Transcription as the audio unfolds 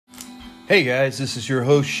Hey guys, this is your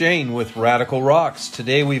host Shane with Radical Rocks.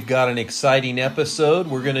 Today we've got an exciting episode.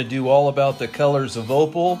 We're going to do all about the colors of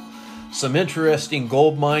opal, some interesting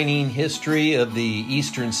gold mining history of the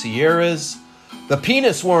Eastern Sierras, the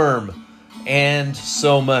penis worm, and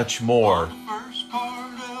so much more. First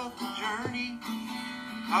part of the journey,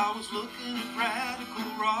 I was looking at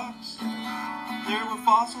radical rocks. There were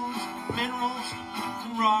fossils, minerals,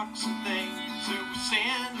 and rocks and things. There were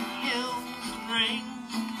sand and hills and rings.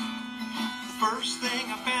 The first thing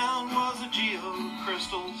I found was a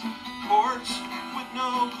geocrystals, quartz with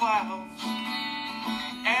no clouds.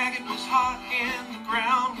 Agate was hot and the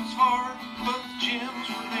ground was hard, but the gems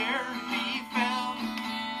were there to be found.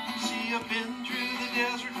 See, I've been through the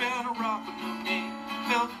desert, found a rock with no name.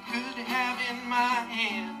 Felt good to have in my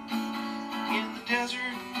hand. In the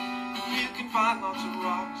desert, you can find lots of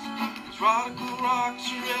rocks, 'cause radical rocks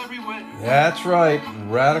are everywhere. That's right,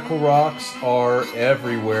 radical rocks are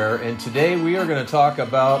everywhere. And today we are going to talk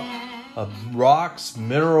about rocks,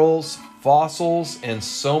 minerals, fossils, and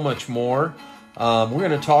so much more. We're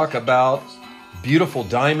going to talk about beautiful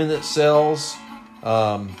diamond that sells,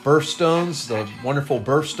 birthstones, the wonderful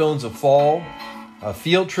birthstones of fall, a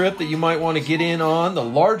field trip that you might want to get in on. The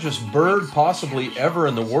largest bird possibly ever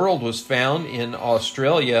in the world was found in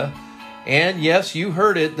Australia. And yes, you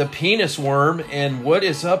heard it, the penis worm. And what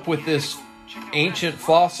is up with this ancient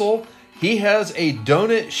fossil? He has a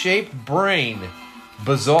donut-shaped brain.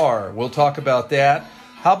 Bizarre. We'll talk about that.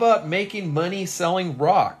 How about making money selling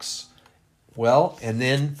rocks? Well, and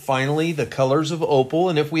then finally, the colors of opal.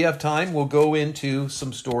 And if we have time, we'll go into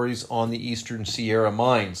some stories on the Eastern Sierra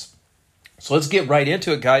mines. So let's get right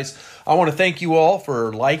into it, guys. I want to thank you all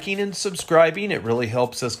for liking and subscribing. It really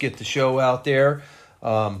helps us get the show out there.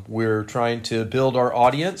 We're trying to build our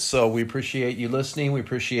audience, so we appreciate you listening. We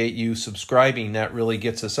appreciate you subscribing. That really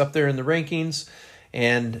gets us up there in the rankings.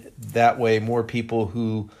 And that way, more people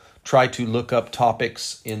who try to look up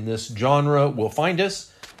topics in this genre will find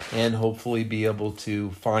us and hopefully be able to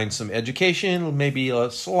find some education, maybe a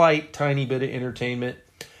slight, tiny bit of entertainment.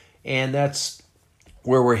 And that's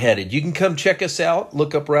where we're headed. You can come check us out.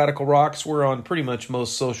 Look up Radical Rocks. We're on pretty much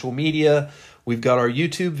most social media. We've got our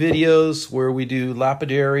YouTube videos where we do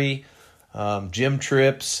lapidary, gym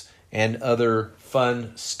trips, and other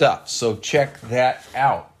fun stuff. So check that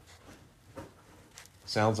out.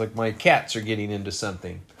 Sounds like my cats are getting into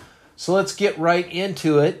something. So let's get right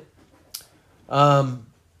into it. One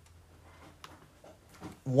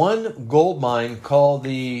gold mine called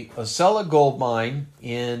the Osceola Gold Mine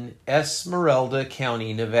in Esmeralda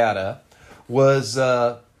County, Nevada, was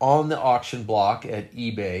on the auction block at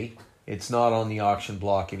eBay. It's not on the auction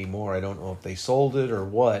block anymore. I don't know if they sold it or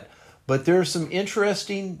what. But there's some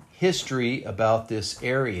interesting history about this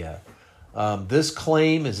area. This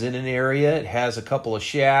claim is in an area. It has a couple of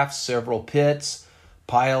shafts, several pits,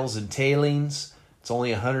 piles, and tailings. It's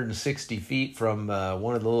only 160 feet from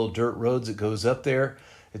one of the little dirt roads that goes up there.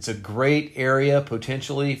 It's a great area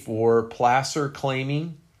potentially for placer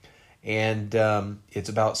claiming. And it's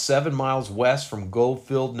about 7 miles west from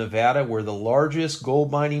Goldfield, Nevada, where the largest gold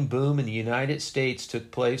mining boom in the United States took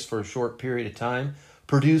place for a short period of time.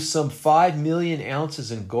 Produced some 5 million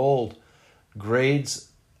ounces in gold, grades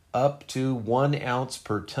up to 1 ounce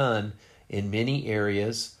per ton in many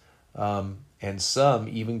areas. And some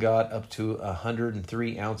even got up to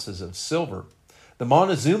 103 ounces of silver. The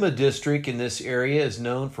Montezuma district in this area is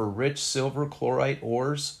known for rich silver chlorite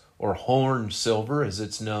ores, or horn silver as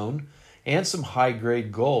it's known, and some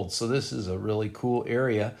high-grade gold. So this is a really cool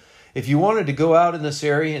area. If you wanted to go out in this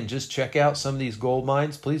area and just check out some of these gold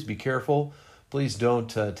mines, please be careful. Please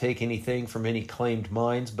don't take anything from any claimed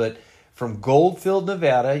mines. But from Goldfield,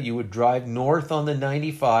 Nevada, you would drive north on the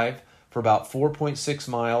 95 for about 4.6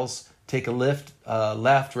 miles, take a left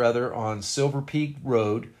on Silver Peak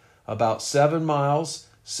Road, about 7 miles,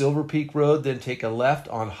 Silver Peak Road, then take a left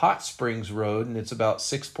on Hot Springs Road, and it's about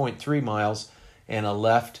 6.3 miles, and a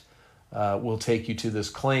left will take you to this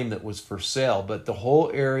claim that was for sale. But the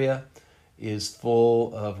whole area is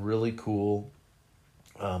full of really cool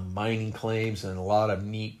mining claims and a lot of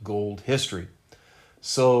neat gold history.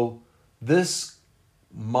 So this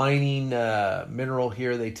mining mineral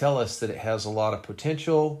here, they tell us that it has a lot of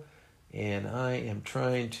potential. And I am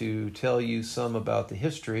trying to tell you some about the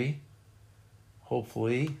history.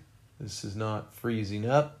 Hopefully, this is not freezing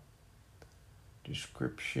up.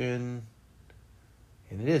 Description.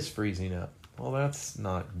 And it is freezing up. Well, that's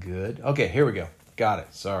not good. Okay, here we go. Got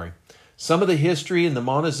it. Sorry. Some of the history in the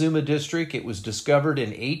Montezuma district. It was discovered in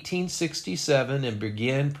 1867 and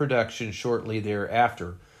began production shortly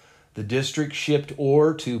thereafter. The district shipped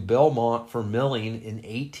ore to Belmont for milling in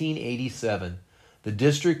 1887. The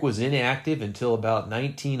district was inactive until about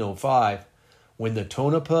 1905, when the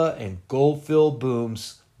Tonopah and Goldfield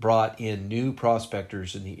booms brought in new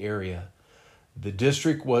prospectors in the area. The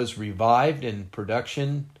district was revived in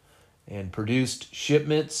production and produced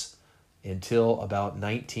shipments until about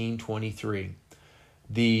 1923.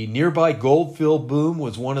 The nearby Goldfield boom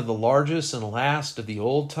was one of the largest and last of the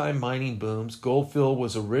old-time mining booms. Goldfield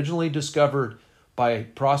was originally discovered by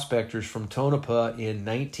prospectors from Tonopah in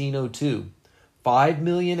 1902. 5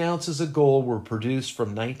 million ounces of gold were produced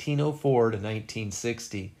from 1904 to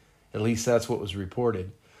 1960. At least that's what was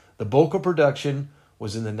reported. The bulk of production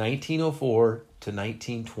was in the 1904 to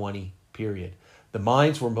 1920 period. The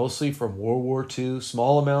mines were mostly from World War II.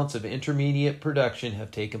 Small amounts of intermediate production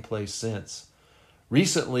have taken place since.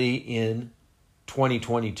 Recently, in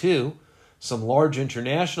 2022, some large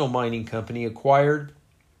international mining company acquired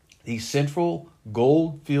the Central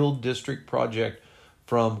Goldfield District project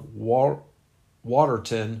from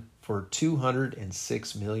Waterton for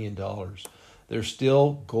 $206 million. There's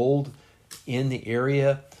still gold in the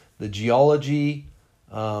area. The geology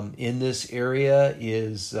in this area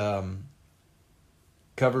is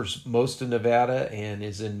covers most of Nevada and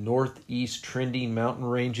is in northeast trending mountain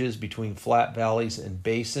ranges between flat valleys and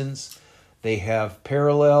basins. They have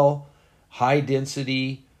parallel,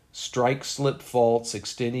 high-density strike-slip faults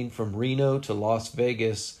extending from Reno to Las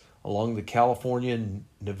Vegas along the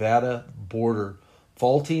California-Nevada border.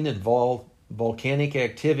 Faulting and volcanic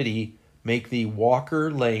activity make the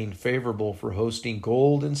Walker Lane favorable for hosting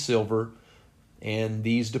gold and silver, and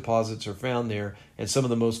these deposits are found there. And some of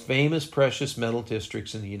the most famous precious metal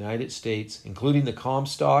districts in the United States, including the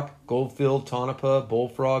Comstock, Goldfield, Tonopah,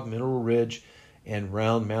 Bullfrog, Mineral Ridge, and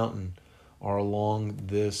Round Mountain, are along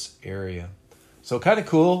this area. So kind of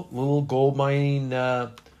cool, little gold mining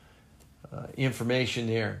information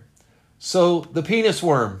there. So the penis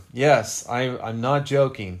worm, yes, I'm not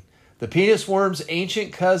joking. The penis worm's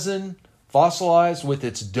ancient cousin, fossilized with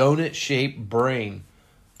its donut-shaped brain.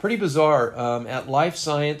 Pretty bizarre. At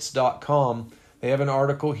lifescience.com, they have an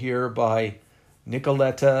article here by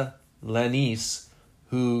Nicoletta Lanise,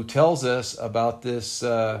 who tells us about this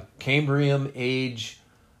Cambrian age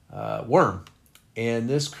worm. And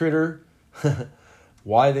this critter,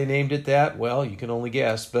 why they named it that, well, you can only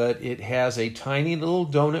guess, but it has a tiny little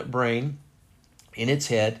donut brain in its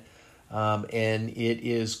head, and it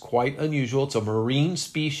is quite unusual. It's a marine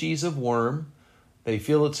species of worm. They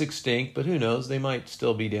feel it's extinct, but who knows? They might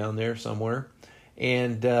still be down there somewhere.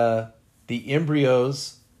 And the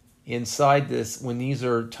embryos inside this, when these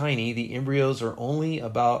are tiny, the embryos are only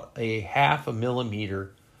about a half a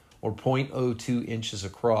millimeter or 0.02 inches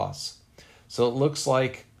across. So it looks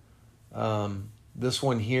like this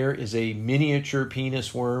one here is a miniature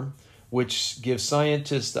penis worm, which gives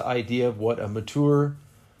scientists the idea of what a mature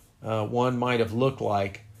one might have looked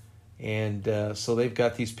like. And so they've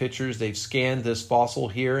got these pictures. They've scanned this fossil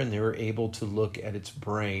here, and they were able to look at its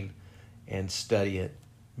brain and study it.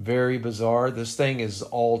 Very bizarre. This thing is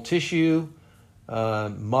all tissue,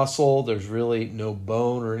 muscle. There's really no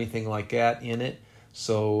bone or anything like that in it.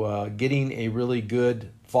 So getting a really good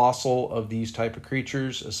fossil of these type of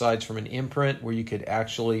creatures, aside from an imprint where you could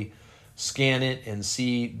actually scan it and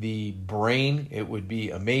see the brain, it would be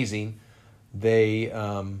amazing. They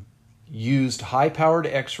used high-powered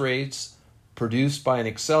X-rays produced by an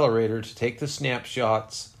accelerator to take the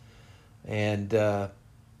snapshots, and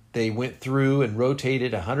they went through and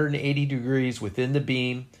rotated 180 degrees within the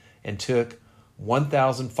beam and took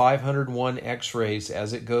 1,501 X-rays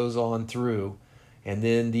as it goes on through. And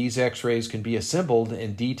then these X-rays can be assembled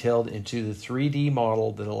and detailed into the 3D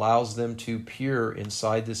model that allows them to peer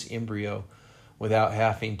inside this embryo without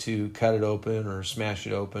having to cut it open or smash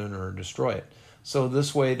it open or destroy it. So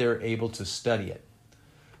this way they're able to study it.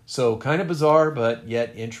 So kind of bizarre, but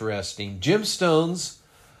yet interesting. Gemstones.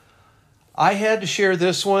 I had to share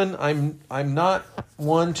this one. I'm not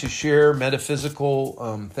one to share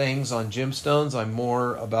metaphysical things on gemstones. I'm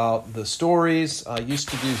more about the stories. I used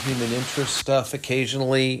to do human interest stuff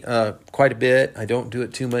occasionally, quite a bit. I don't do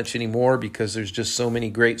it too much anymore because there's just so many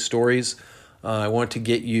great stories. I want to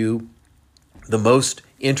get you the most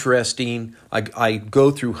interesting. I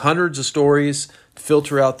go through hundreds of stories,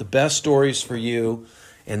 filter out the best stories for you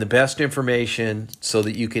and the best information so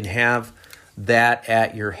that you can have that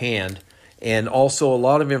at your hand. And also a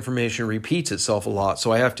lot of information repeats itself a lot,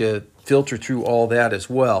 so I have to filter through all that as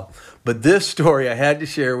well. But this story I had to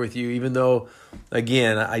share with you, even though,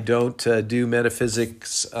 again, I don't do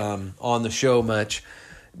metaphysics on the show much,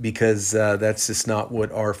 because that's just not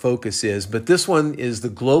what our focus is. But this one is the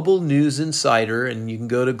Global News Insider, and you can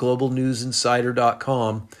go to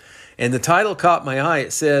globalnewsinsider.com. And the title caught my eye.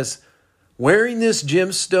 It says, Wearing this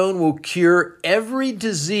gemstone will cure every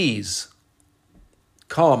disease,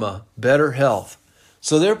 comma, better health.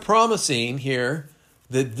 So they're promising here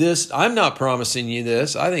that this, I'm not promising you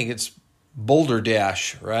this, I think it's Boulder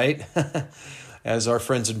Dash, right? As our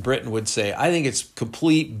friends in Britain would say. I think it's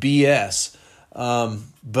complete BS.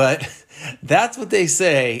 But that's what they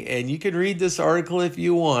say, and you can read this article if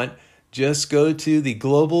you want. Just go to the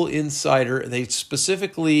Global Insider. They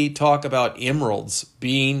specifically talk about emeralds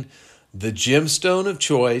being the gemstone of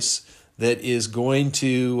choice that is going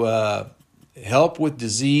to help with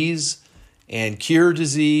disease and cure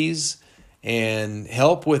disease and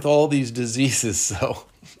help with all these diseases. So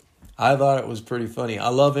I thought it was pretty funny. I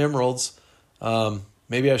love emeralds.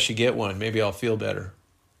 Maybe I should get one. Maybe I'll feel better.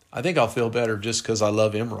 I think I'll feel better just because I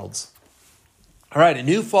love emeralds. All right, a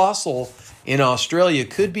new fossil in Australia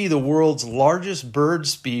could be the world's largest bird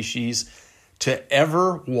species to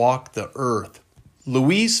ever walk the earth.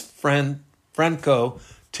 Luis Franco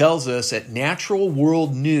tells us at Natural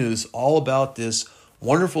World News all about this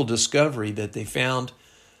wonderful discovery that they found,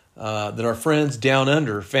 that our friends down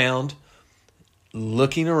under found,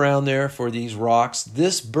 looking around there for these rocks.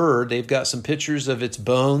 This bird, they've got some pictures of its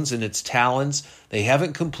bones and its talons. They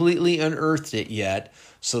haven't completely unearthed it yet,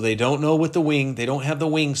 so they don't know what they don't have the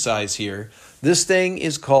wing size here. This thing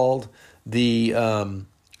is called the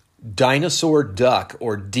dinosaur duck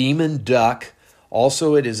or demon duck.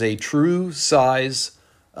 Also, it is a true size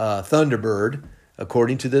thunderbird,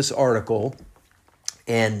 according to this article.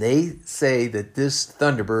 And they say that this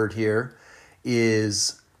thunderbird here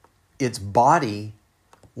its body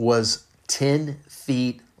was 10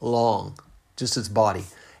 feet long, just its body.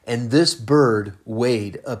 And this bird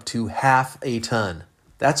weighed up to half a ton.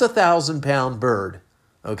 That's 1,000-pound bird,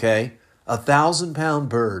 okay? 1,000-pound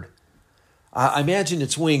bird. I imagine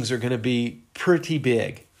its wings are going to be pretty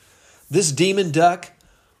big. This demon duck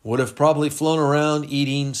would have probably flown around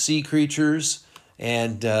eating sea creatures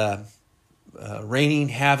and raining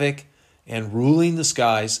havoc and ruling the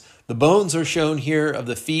skies. The bones are shown here of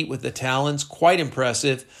the feet with the talons, quite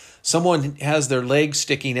impressive. Someone has their leg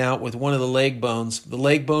sticking out with one of the leg bones. The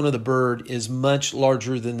leg bone of the bird is much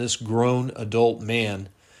larger than this grown adult man.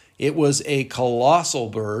 It was a colossal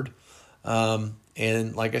bird.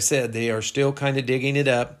 And like I said, they are still kind of digging it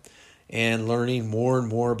up and learning more and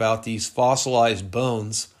more about these fossilized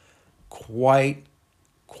bones. Quite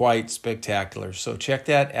spectacular. So check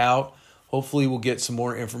that out. Hopefully we'll get some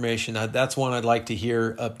more information. That's one I'd like to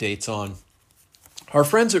hear updates on. Our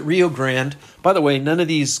friends at Rio Grande, by the way, none of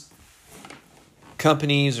these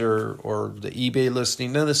companies or the eBay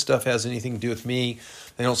listing, none of this stuff has anything to do with me.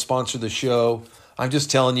 They don't sponsor the show. I'm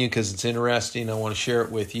just telling you because it's interesting. I want to share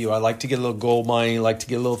it with you. I like to get a little gold mining, like to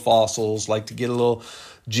get a little fossils, like to get a little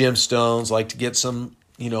gemstones, like to get some,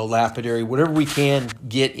 lapidary, whatever we can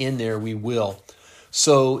get in there, we will.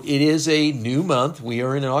 So it is a new month. We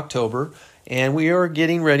are in October, and we are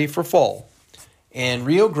getting ready for fall. And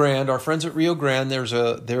Rio Grande, our friends at Rio Grande,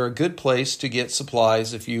 they're a good place to get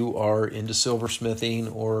supplies if you are into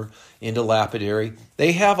silversmithing or into lapidary.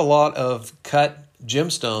 They have a lot of cut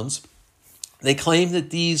gemstones. They claim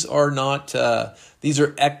that these are not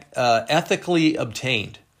ethically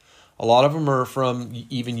obtained. A lot of them are from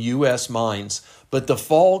even U.S. mines, but the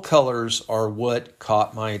fall colors are what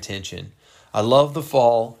caught my attention. I love the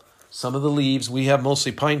fall. Some of the leaves, we have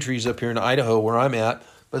mostly pine trees up here in Idaho where I'm at,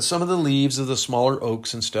 but some of the leaves of the smaller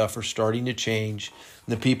oaks and stuff are starting to change.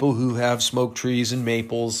 And the people who have smoke trees and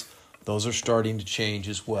maples, those are starting to change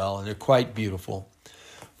as well, and they're quite beautiful.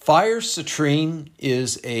 Fire citrine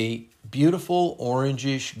is a beautiful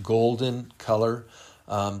orangish golden color.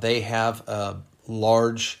 They have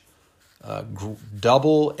large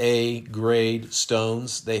double A grade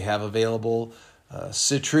stones they have available.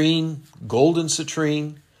 Citrine, golden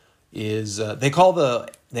citrine is, they call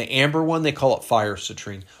the amber one, they call it fire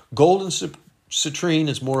citrine. Golden citrine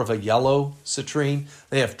is more of a yellow citrine.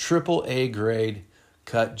 They have triple A grade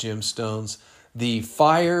cut gemstones. The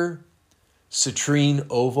fire citrine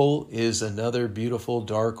oval is another beautiful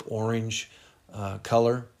dark orange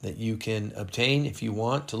color that you can obtain if you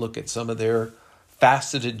want to look at some of their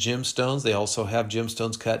faceted gemstones. They also have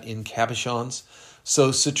gemstones cut in cabochons.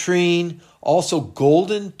 So citrine, also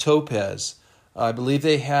golden topaz. I believe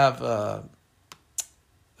they have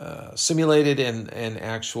simulated and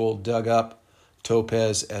actual dug up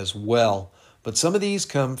topaz as well. But some of these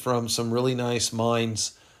come from some really nice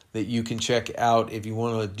mines that you can check out if you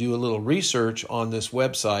want to do a little research on this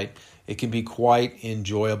website. It can be quite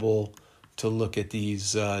enjoyable to look at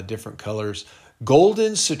these different colors.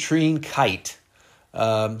 Golden citrine kite.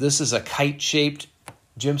 This is a kite-shaped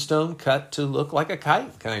gemstone cut to look like a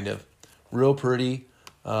kite, kind of. Real pretty.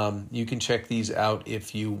 You can check these out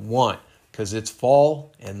if you want, because it's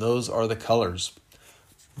fall and those are the colors.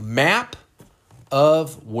 Map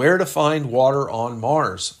of where to find water on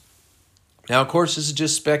Mars. Now, of course, this is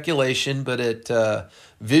just speculation, but at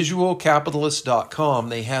visualcapitalist.com,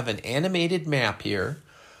 they have an animated map here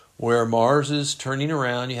where Mars is turning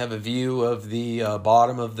around. You have a view of the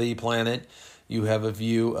bottom of the planet. You have a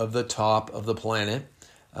view of the top of the planet.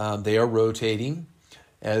 They are rotating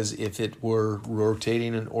as if it were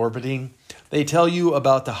rotating and orbiting. They tell you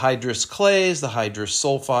about the hydrous clays, the hydrous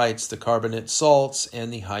sulfides, the carbonate salts,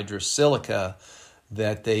 and the hydrous silica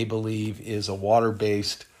that they believe is a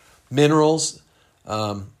water-based minerals.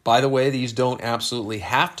 By the way, these don't absolutely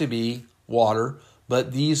have to be water,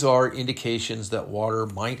 but these are indications that water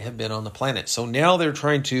might have been on the planet. So now they're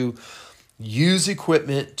trying to use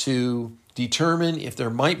equipment to determine if there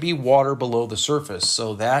might be water below the surface.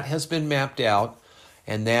 So that has been mapped out,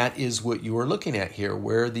 and that is what you are looking at here,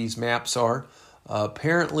 where these maps are.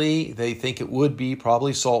 Apparently, they think it would be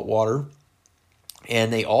probably salt water,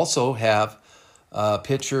 and they also have a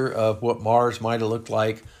picture of what Mars might have looked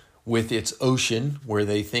like with its ocean, where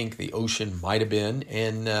they think the ocean might have been,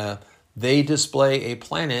 and they display a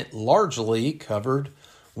planet largely covered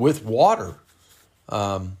with water.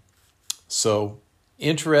 So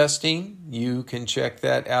interesting. You can check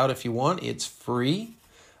that out if you want. It's free.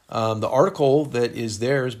 The article that is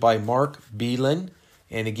there is by Mark Beelan,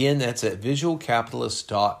 and again, that's at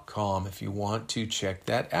visualcapitalist.com if you want to check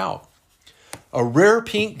that out. A rare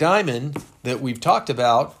pink diamond that we've talked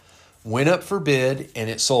about went up for bid and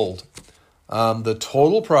it sold. The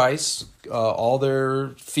total price, all their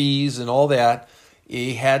fees and all that,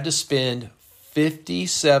 he had to spend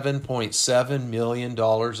 $57.7 million.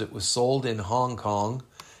 It was sold in Hong Kong,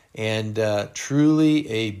 and truly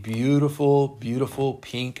a beautiful, beautiful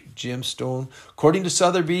pink gemstone. According to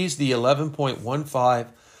Sotheby's, the 11.15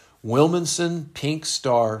 Williamson Pink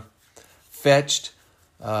Star fetched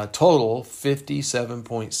total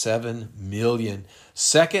 $57.7 million.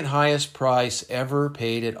 Second highest price ever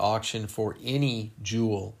paid at auction for any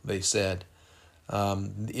jewel, they said.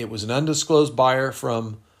 It was an undisclosed buyer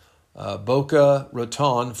from Boca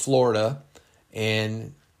Raton, Florida,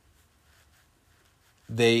 and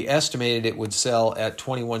they estimated it would sell at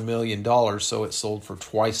 $21 million, so it sold for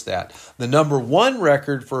twice that. The number one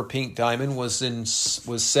record for a pink diamond was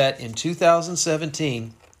set in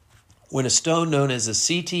 2017 when a stone known as a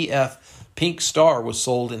CTF Pink Star was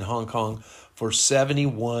sold in Hong Kong for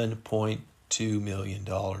 $71.2 million.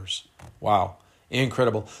 Wow,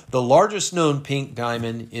 incredible. The largest known pink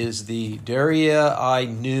diamond is the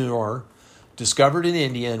Daria-i-Noor, discovered in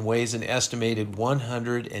India, and weighs an estimated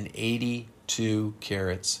 182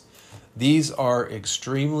 carats. These are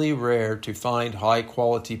extremely rare to find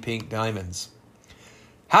high-quality pink diamonds.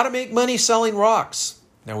 How to make money selling rocks.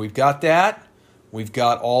 Now we've got that. We've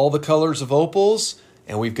got all the colors of opals,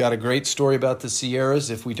 and we've got a great story about the Sierras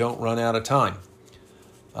if we don't run out of time.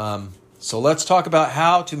 So let's talk about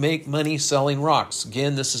how to make money selling rocks.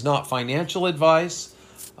 Again, this is not financial advice.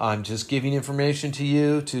 I'm just giving information to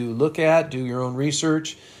you to look at, do your own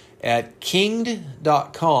research. At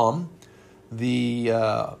kingd.com, the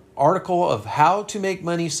article of how to make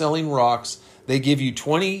money selling rocks, they give you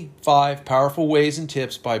 25 powerful ways and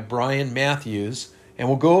tips by Brian Matthews. And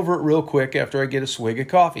we'll go over it real quick after I get a swig of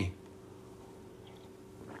coffee.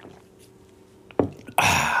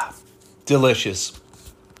 Delicious.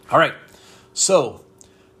 All right. So,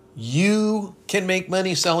 you can make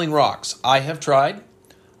money selling rocks. I have tried.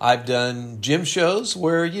 I've done gem shows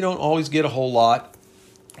where you don't always get a whole lot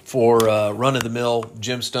for run-of-the-mill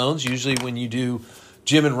gemstones. Usually when you do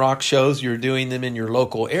gem and rock shows, you're doing them in your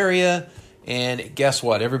local area. And guess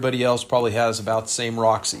what? Everybody else probably has about the same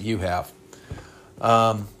rocks that you have.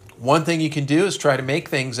 One thing you can do is try to make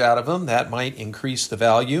things out of them. That might increase the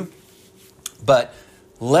value. But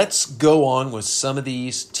let's go on with some of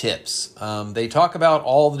these tips. They talk about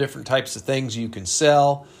all the different types of things you can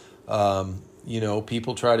sell.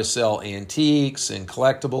 People try to sell antiques and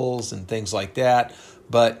collectibles and things like that.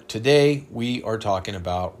 But today we are talking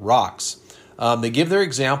about rocks. They give their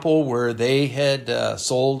example where they had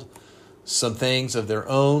sold some things of their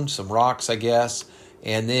own, some rocks, I guess,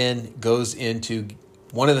 and then goes into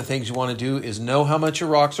one of the things you want to do is know how much your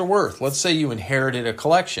rocks are worth. Let's say you inherited a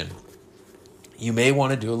collection. You may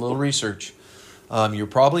want to do a little research. You're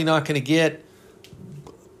probably not going to get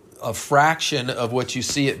a fraction of what you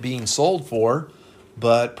see it being sold for,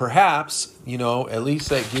 but perhaps, at least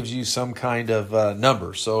that gives you some kind of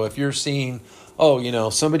number. So if you're seeing,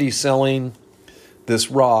 somebody's selling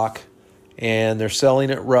this rock and they're selling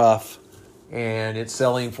it rough and it's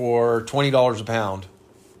selling for $20 a pound,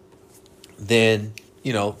 then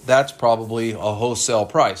that's probably a wholesale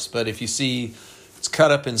price. But if you see it's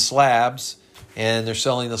cut up in slabs and they're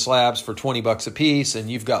selling the slabs for $20 a piece and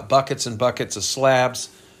you've got buckets and buckets of slabs,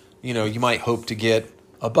 you might hope to get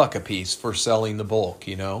 $1 a piece for selling the bulk,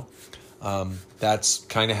 That's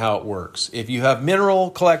kind of how it works. If you have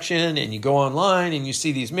mineral collection and you go online and you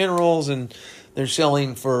see these minerals and they're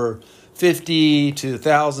selling for $50 to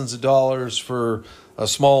thousands of dollars for a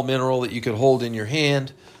small mineral that you could hold in your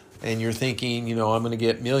hand, and you're thinking, I'm going to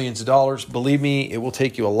get millions of dollars, believe me, it will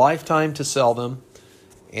take you a lifetime to sell them,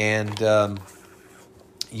 and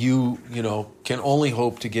you can only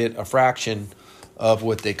hope to get a fraction of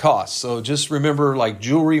what they cost. So just remember, like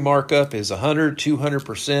jewelry markup is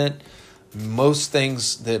 100-200%. Most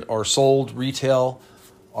things that are sold retail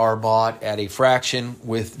are bought at a fraction.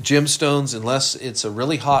 With gemstones, unless it's a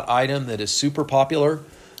really hot item that is super popular,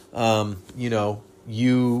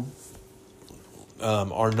 you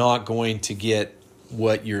are not going to get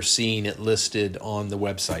what you're seeing it listed on the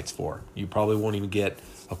websites for. You probably won't even get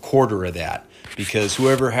a quarter of that, because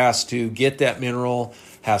whoever has to get that mineral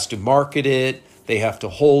has to market it, they have to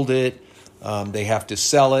hold it, they have to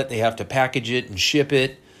sell it, they have to package it and ship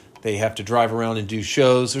it, they have to drive around and do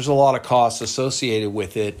shows. There's a lot of costs associated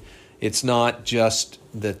with it. It's not just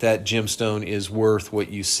that gemstone is worth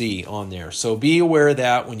what you see on there. So be aware of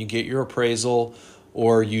that when you get your appraisal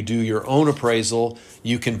or you do your own appraisal.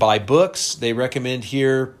 You can buy books. They recommend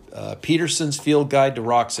here Peterson's Field Guide to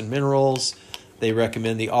Rocks and Minerals. They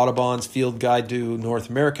recommend the Audubon's Field Guide to North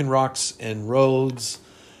American Rocks and Roads.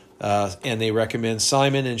 And they recommend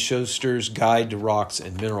Simon & Schuster's Guide to Rocks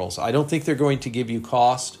and Minerals. I don't think they're going to give you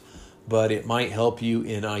cost, but it might help you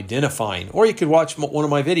in identifying. Or you could watch one of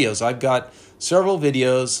my videos. I've got several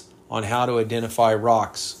videos on how to identify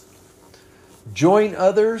rocks. Join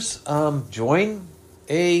others. Join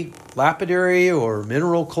a lapidary or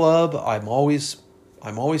mineral club. I'm always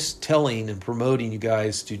telling and promoting you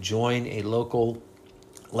guys to join a local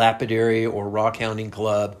lapidary or rock hounding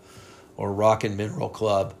club or rock and mineral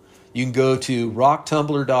club. You can go to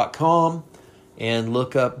rocktumbler.com and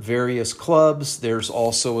look up various clubs. There's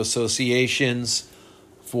also associations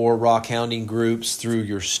for rock hounding groups through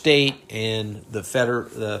your state, and the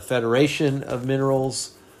Federation of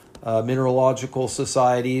Minerals, Mineralogical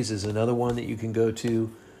Societies is another one that you can go to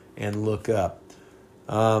and look up.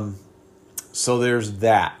 So there's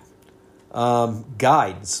that.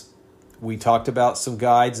 Guides. We talked about some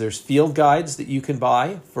guides. There's field guides that you can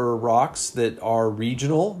buy for rocks that are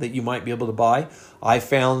regional that you might be able to buy. I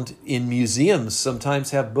found in museums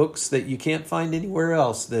sometimes have books that you can't find anywhere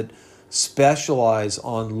else that specialize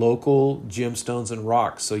on local gemstones and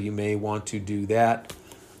rocks, so you may want to do that.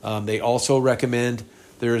 They also recommend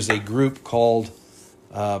there's a group called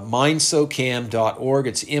minsocam.org.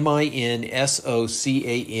 It's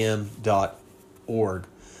minsocam.org.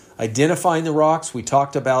 Identifying the rocks, we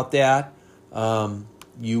talked about that.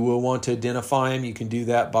 You will want to identify them. You can do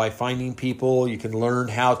that by finding people. You can learn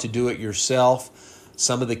how to do it yourself.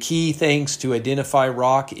 Some of the key things to identify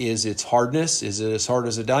rock is its hardness. Is it as hard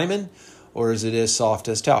as a diamond, or is it as soft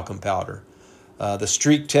as talcum powder? The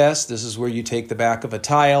streak test, this is where you take the back of a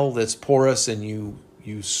tile that's porous and you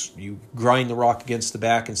grind the rock against the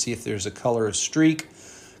back and see if there's a color of streak.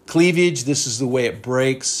 Cleavage, this is the way it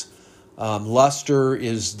breaks. Luster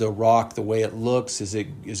is the rock, the way it looks. Is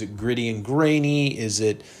it gritty and grainy? Is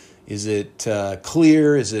it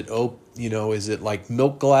clear? Is it like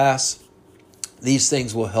milk glass? These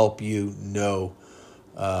things will help you know.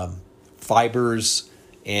 Fibers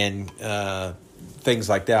and things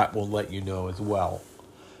like that will let you know as well.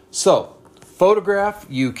 So, photograph.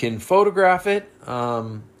 You can photograph it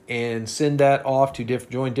and send that off to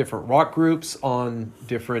join different rock groups on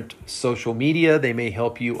different social media. They may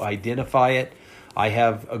help you identify it. I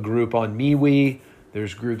have a group on MeWe.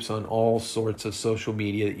 There's groups on all sorts of social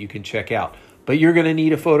media that you can check out. But you're going to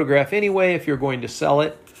need a photograph anyway if you're going to sell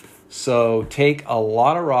it. So take a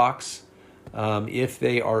lot of rocks. If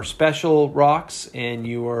they are special rocks and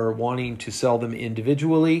you are wanting to sell them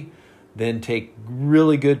individually, then take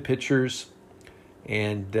really good pictures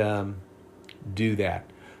and do that.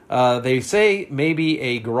 They say maybe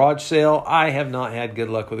a garage sale. I have not had good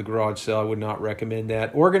luck with a garage sale. I would not recommend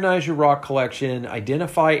that. Organize your rock collection.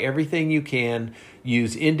 Identify everything you can.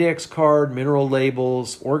 Use index card, mineral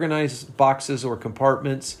labels. Organize boxes or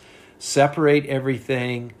compartments. Separate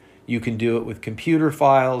everything. You can do it with computer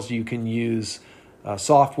files. You can use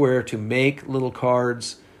software to make little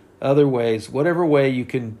cards. Other ways, whatever way you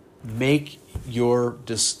can make your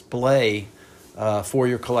display for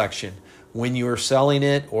your collection. When you are selling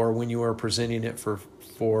it or when you are presenting it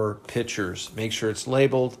for pictures, make sure it's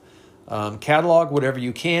labeled. Catalog whatever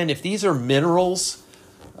you can. If these are minerals,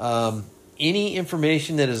 Any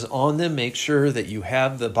information that is on them, make sure that you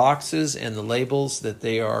have the boxes and the labels, that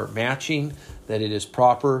they are matching, that it is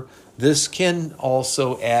proper. This can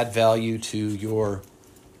also add value to your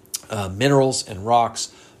minerals and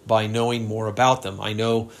rocks by knowing more about them. I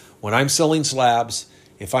know when I'm selling slabs,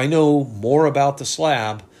 if I know more about the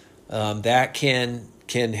slab, that can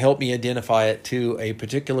help me identify it to a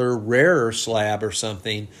particular rarer slab or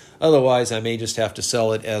something. Otherwise, I may just have to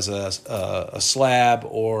sell it as a slab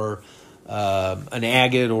or an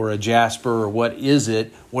agate or a jasper or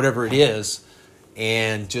whatever it is,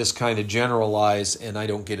 and just kind of generalize, and I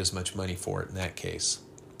don't get as much money for it in that case.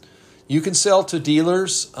 You can sell to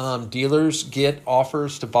dealers. Dealers get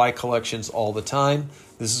offers to buy collections all the time.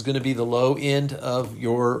 This is going to be the low end of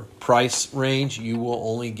your price range. You will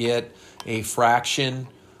only get a fraction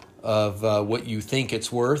of what you think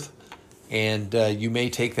it's worth, and you may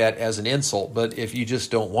take that as an insult. But if you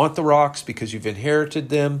just don't want the rocks because you've inherited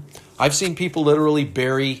them, I've seen people literally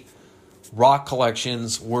bury rock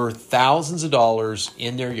collections worth thousands of dollars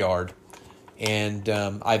in their yard, and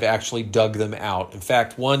I've actually dug them out. In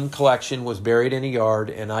fact, one collection was buried in a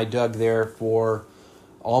yard, and I dug there for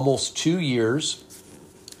almost 2 years.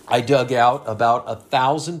 I dug out about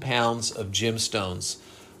 1,000 pounds of gemstones.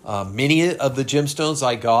 Many of the gemstones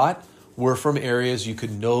I got were from areas you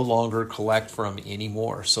could no longer collect from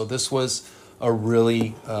anymore. So this was a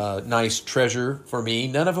really nice treasure for me.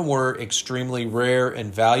 None of them were extremely rare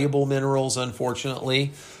and valuable minerals,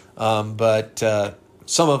 unfortunately, but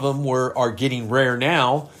some of them are getting rare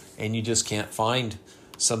now, and you just can't find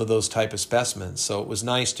some of those type of specimens. So it was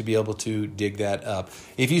nice to be able to dig that up.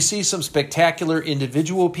 If you see some spectacular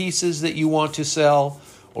individual pieces that you want to sell,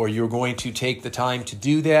 or you're going to take the time to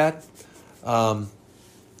do that,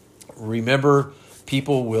 remember,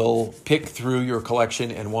 people will pick through your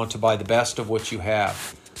collection and want to buy the best of what you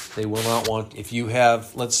have. They will not want, if you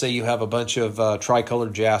have, let's say you have a bunch of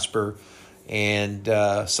tricolored jasper, and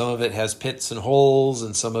some of it has pits and holes,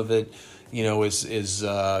 and some of it, is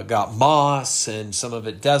got moss, and some of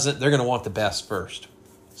it doesn't. They're going to want the best first.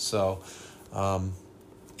 So, and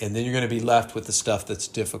then you're going to be left with the stuff that's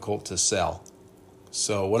difficult to sell.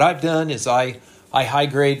 So what I've done is I high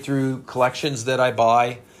grade through collections that I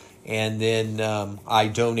buy, and then I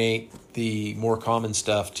donate the more common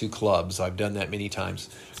stuff to clubs. I've done that many times.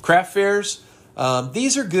 Craft fairs,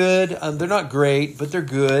 these are good. They're not great, but they're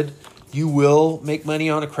good. You will make money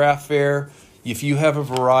on a craft fair if you have a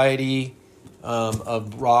variety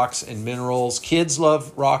of rocks and minerals. Kids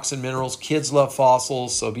love rocks and minerals. Kids love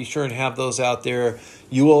fossils, so be sure and have those out there.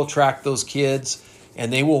 You will attract those kids,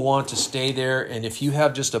 and they will want to stay there. And if you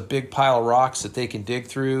have just a big pile of rocks that they can dig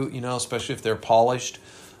through, especially if they're polished,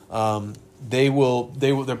 their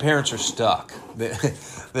parents are stuck.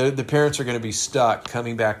 The parents are going to be stuck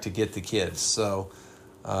coming back to get the kids. So,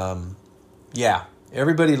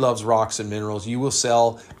 everybody loves rocks and minerals. You will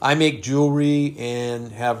sell. I make jewelry and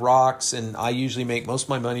have rocks, and I usually make most of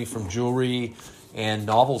my money from jewelry and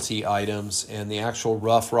novelty items, and the actual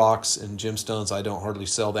rough rocks and gemstones I don't hardly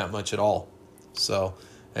sell that much at all. So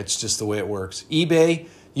that's just the way it works. eBay,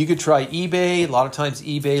 you could try eBay. A lot of times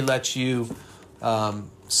eBay lets you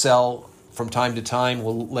sell from time to time.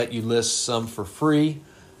 We'll let you list some for free.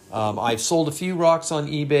 I've sold a few rocks on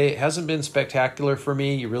eBay. It hasn't been spectacular for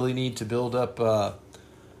me. You really need to build up a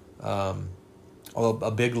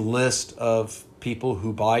big list of people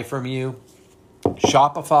who buy from you.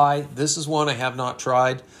 Shopify, this is one I have not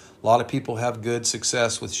tried. A lot of people have good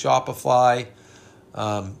success with Shopify.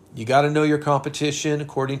 You got to know your competition.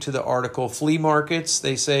 According to the article, flea markets,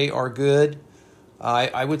 they say, are good.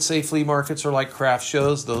 I would say flea markets are like craft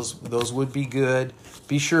shows. Those would be good.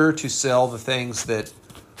 Be sure to sell the things that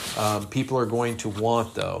people are going to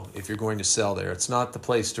want, though, if you're going to sell there. It's not the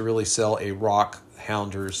place to really sell a rock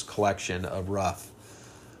hounder's collection of rough.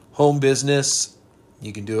 Home business,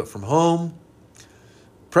 you can do it from home.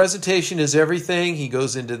 Presentation is everything. He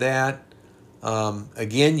goes into that.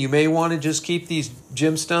 Again, you may want to just keep these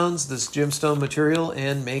gemstones, this gemstone material,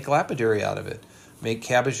 and make lapidary out of it. Make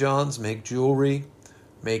cabochons, make jewelry,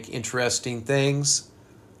 make interesting things.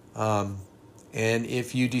 And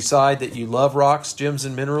if you decide that you love rocks, gems,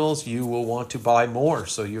 and minerals, you will want to buy more.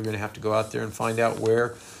 So you're going to have to go out there and find out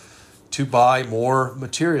where to buy more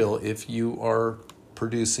material if you are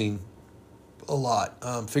producing a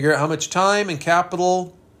lot. Figure out how much time and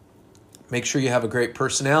capital. Make sure you have a great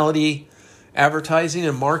personality. Advertising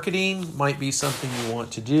and marketing might be something you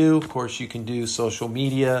want to do. Of course, you can do social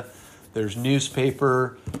media. There's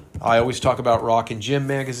newspaper. I always talk about Rock and Gem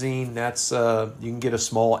magazine. That's you can get a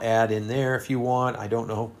small ad in there if you want. I don't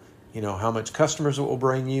know, how much customers it will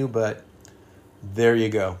bring you, but there you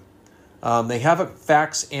go. They have a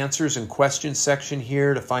facts, answers, and questions section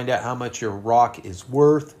here to find out how much your rock is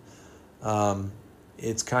worth.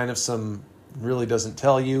 It's kind of some, really doesn't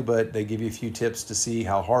tell you, but they give you a few tips to see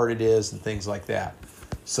how hard it is and things like that.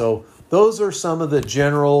 So those are some of the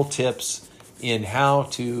general tips in how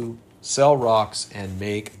to sell rocks and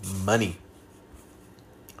make money.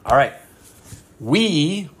 All right,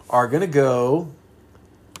 we are going to go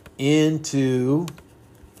into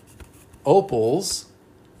opals,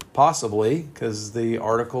 possibly, because the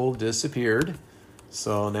article disappeared.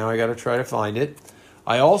 So now I got to try to find it.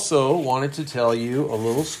 I also wanted to tell you a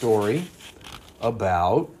little story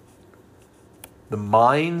about the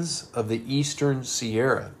mines of the Eastern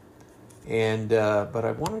Sierra. And but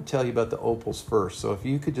I want to tell you about the opals first. So if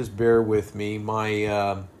you could just bear with me,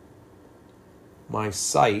 my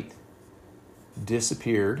site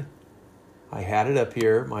disappeared. I had it up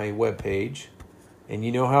here, my webpage, and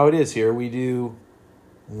you know how it is here. We do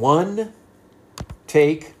one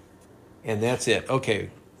take, and that's it. Okay,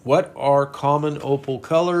 what are common opal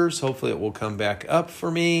colors? Hopefully it will come back up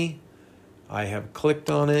for me. I have clicked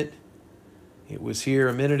on it. It was here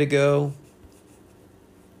a minute ago.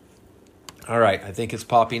 All right, I think it's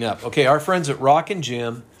popping up. Okay, our friends at Rock and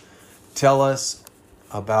Gem tell us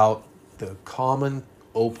about the common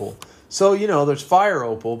opal. So, there's fire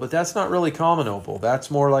opal, but that's not really common opal.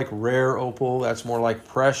 That's more like rare opal. That's more like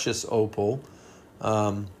precious opal.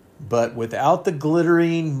 But without the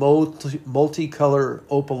glittering multicolor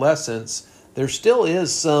opalescence, there still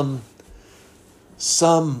is some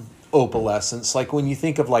opalescence. Like when you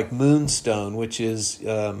think of like moonstone, which is,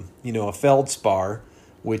 a feldspar,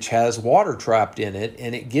 which has water trapped in it,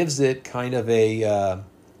 and it gives it kind of a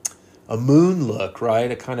moon look,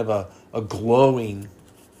 right? A kind of a glowing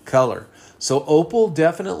color. So opal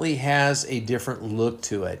definitely has a different look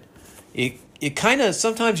to it. It kind of,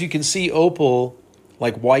 sometimes you can see opal,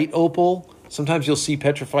 like white opal. Sometimes you'll see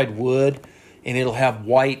petrified wood, and it'll have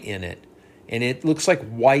white in it. And it looks like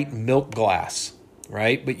white milk glass,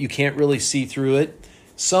 right? But you can't really see through it.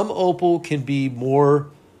 Some opal can be more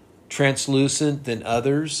translucent than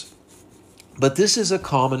others. But this is a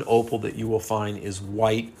common opal that you will find is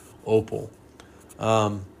white opal.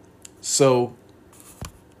 So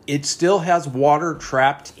it still has water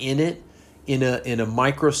trapped in it, in a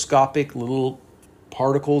microscopic little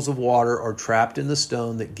particles of water are trapped in the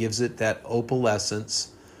stone that gives it that opalescence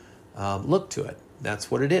look to it. That's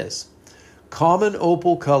what it is. Common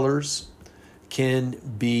opal colors can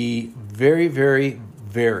be very, very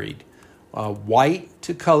varied. White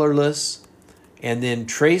to colorless, and then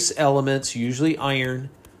trace elements, usually iron,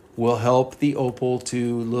 will help the opal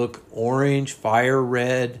to look orange, fire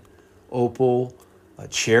red opal,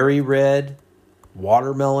 cherry red,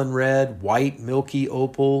 watermelon red, white milky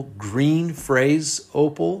opal, green fraise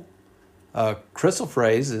opal.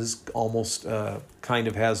 Chrysoprase is almost kind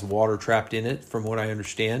of has water trapped in it, from what I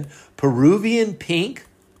understand. Peruvian pink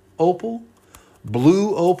opal,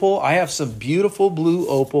 blue opal. I have some beautiful blue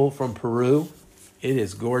opal from Peru. It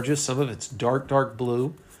is gorgeous. Some of it's dark, dark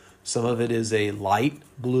blue. Some of it is a light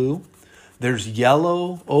blue. There's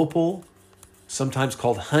yellow opal, sometimes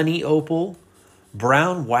called honey opal,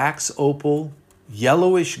 brown wax opal,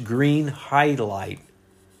 yellowish green hyalite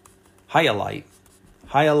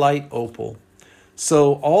opal.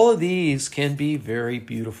 So all of these can be very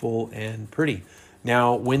beautiful and pretty.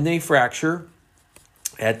 Now, when they fracture,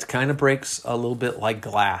 it kind of breaks a little bit like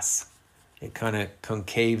glass. It kind of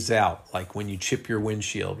concaves out, like when you chip your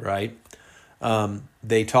windshield, right?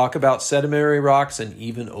 They talk about sedimentary rocks and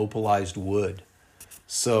even opalized wood.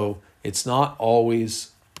 So it's not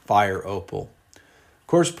always fire opal. Of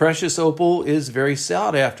course, precious opal is very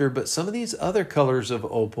sought after, but some of these other colors of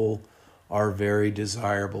opal are very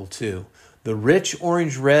desirable too. The rich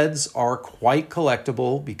orange reds are quite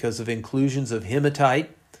collectible because of inclusions of hematite.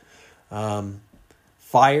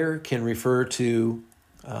 Fire can refer to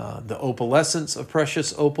the opalescence of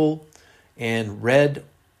precious opal, and red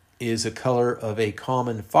is a color of a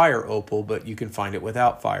common fire opal, but you can find it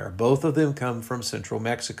without fire. Both of them come from central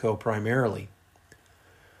Mexico primarily.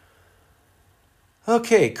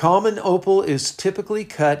 Okay, common opal is typically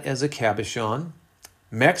cut as a cabochon.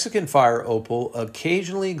 Mexican fire opal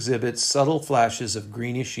occasionally exhibits subtle flashes of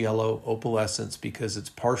greenish yellow opalescence because it's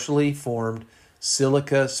partially formed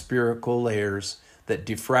silica spherical layers that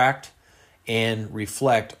diffract and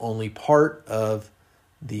reflect only part of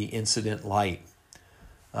the incident light.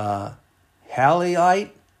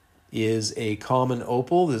 Halite is a common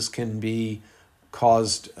opal. This can be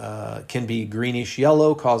greenish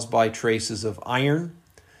yellow caused by traces of iron,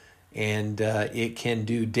 and it can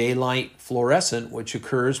do daylight fluorescent, which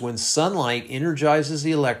occurs when sunlight energizes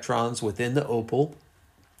the electrons within the opal,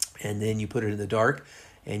 and then you put it in the dark,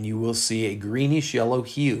 and you will see a greenish yellow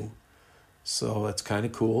hue. So it's kind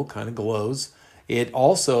of cool, kind of glows. It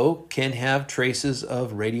also can have traces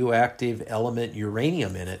of radioactive element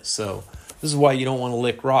uranium in it. So this is why you don't want to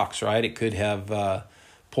lick rocks, right? It could have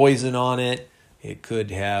poison on it. It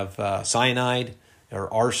could have cyanide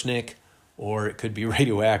or arsenic, or it could be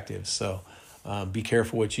radioactive. So be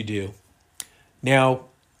careful what you do. Now,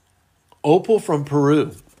 opal from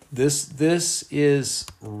Peru. This is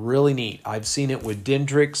really neat. I've seen it with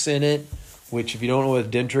dendrites in it, which if you don't know what a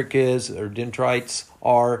dendrite is or dendrites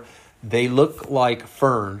are, they look like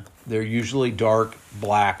fern. They're usually dark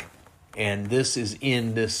black, and this is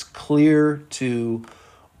in this clear to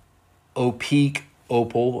opaque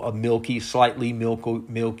opal, a milky, slightly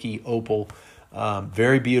milky opal.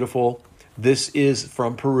 Very beautiful. This is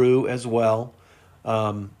from Peru as well.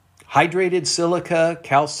 Hydrated silica,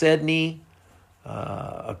 chalcedony,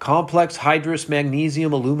 a complex hydrous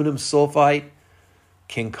magnesium aluminum sulfite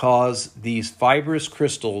can cause these fibrous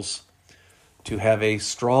crystals to have a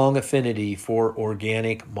strong affinity for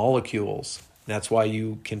organic molecules. That's why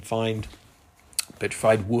you can find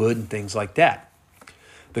petrified wood and things like that.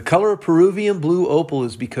 The color of Peruvian blue opal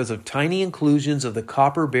is because of tiny inclusions of the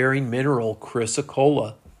copper-bearing mineral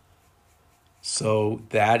chrysocolla. So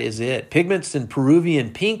that is it. Pigments in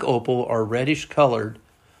Peruvian pink opal are reddish colored.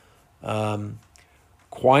 Quinines,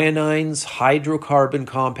 hydrocarbon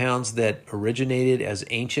compounds that originated as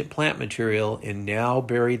ancient plant material in now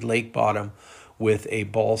buried lake bottom with a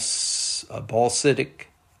basaltic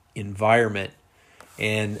environment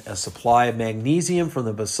and a supply of magnesium from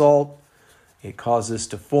the basalt. It causes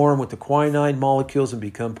to form with the quinine molecules and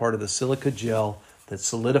become part of the silica gel that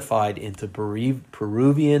solidified into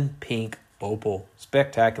Peruvian pink opal.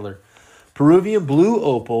 Spectacular. Peruvian blue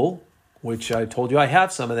opal, which I told you I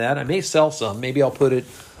have some of that. I may sell some. Maybe I'll put it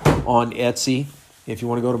on Etsy. If you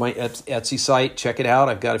want to go to my Etsy site, check it out.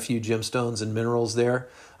 I've got a few gemstones and minerals there.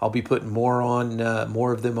 I'll be putting more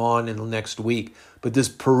of them on in the next week. But this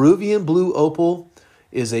Peruvian blue opal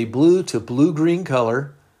is a blue to blue-green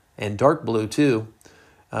color, and dark blue too.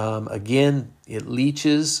 Again, it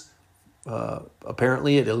leaches.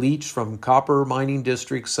 Apparently, it leached from copper mining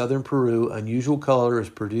districts, southern Peru. Unusual color is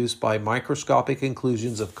produced by microscopic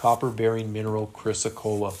inclusions of copper-bearing mineral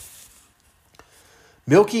chrysocolla.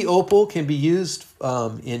 Milky opal can be used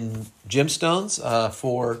in gemstones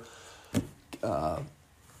for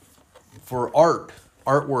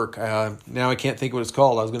artwork. Now I can't think what it's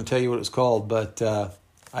called. I was going to tell you what it's called, but I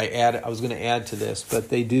was going to add to this. But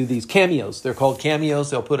they do these cameos. They're called cameos.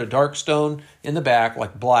 They'll put a dark stone in the back,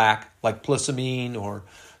 like black, like plissamine or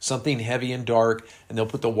something heavy and dark, and they'll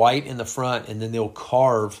put the white in the front, and then they'll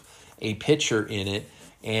carve a picture in it,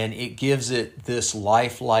 and it gives it this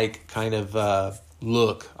lifelike kind of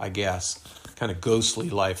look, I guess, kind of ghostly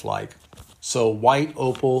lifelike. So white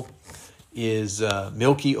opal is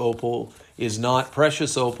milky opal is not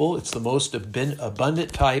precious opal. It's the most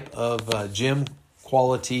abundant type of gem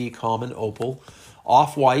quality common opal.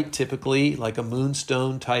 Off-white, typically like a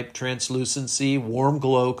moonstone type translucency, warm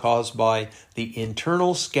glow caused by the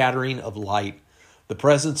internal scattering of light. The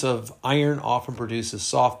presence of iron often produces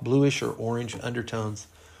soft bluish or orange undertones.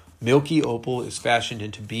 Milky opal is fashioned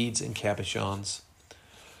into beads and cabochons.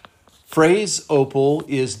 Phrase opal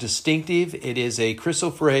is distinctive. It is a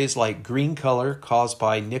chrysoprase-like green color caused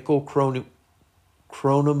by nickel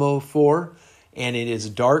chromophore, and it is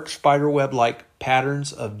dark spiderweb-like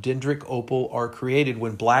patterns of dendritic opal are created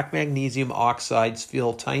when black magnesium oxides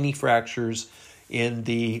fill tiny fractures in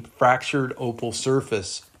the fractured opal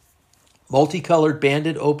surface. Multicolored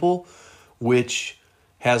banded opal, which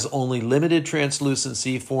has only limited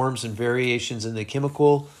translucency, forms and variations in the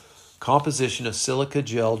chemical composition of silica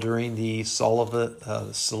gel during the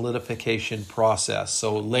solidification process.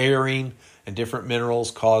 So layering and different minerals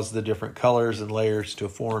cause the different colors and layers to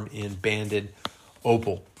form in banded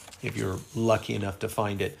opal, if you're lucky enough to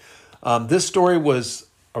find it. This story was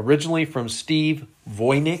originally from Steve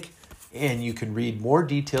Voynick, and you can read more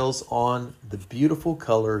details on the beautiful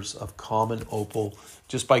colors of common opal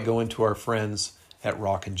just by going to our friends at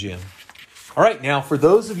Rock and Gem. All right, now for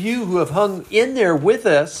those of you who have hung in there with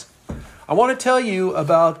us, I want to tell you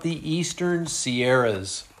about the Eastern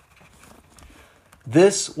Sierras.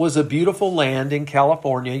 This was a beautiful land in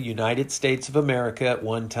California, United States of America at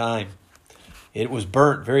one time. It was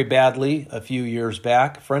burnt very badly a few years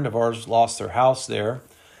back. A friend of ours lost their house there,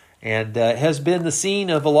 and has been the scene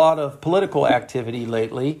of a lot of political activity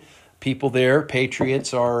lately. People there,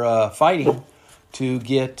 patriots, are fighting to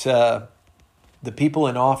get the people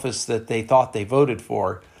in office that they thought they voted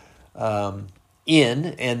for in,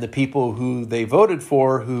 and the people who they voted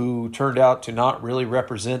for who turned out to not really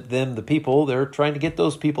represent them, the people, they're trying to get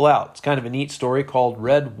those people out. It's kind of a neat story called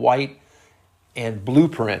Red, White, and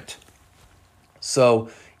Blueprint. So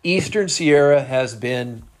Eastern Sierra has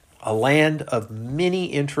been a land of many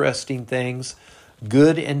interesting things,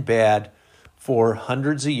 good and bad, for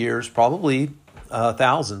hundreds of years, probably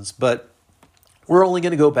thousands, but we're only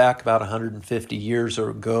going to go back about 150 years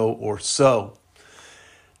ago or so.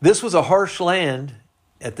 This was a harsh land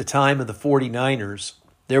at the time of the 49ers.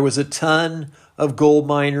 There was a ton of gold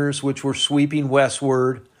miners which were sweeping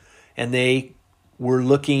westward, and they were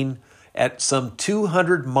looking at some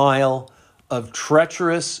 200-mile of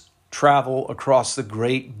treacherous travel across the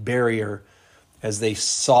Great Barrier as they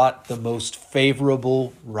sought the most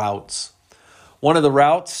favorable routes. One of the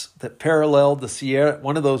routes that paralleled the Sierra,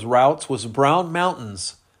 one of those routes was Brown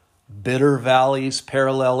Mountains. Bitter valleys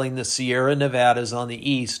paralleling the Sierra Nevadas on the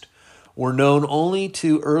east were known only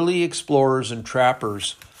to early explorers and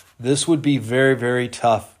trappers. This would be very, very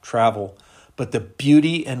tough travel, but the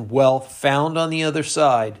beauty and wealth found on the other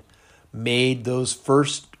side made those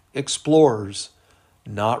first explorers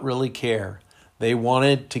not really care. They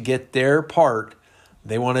wanted to get their part.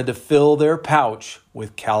 They wanted to fill their pouch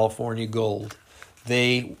with California gold.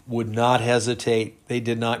 They would not hesitate. They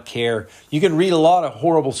did not care. You can read a lot of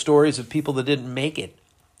horrible stories of people that didn't make it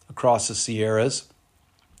across the Sierras.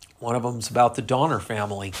 One of them is about the Donner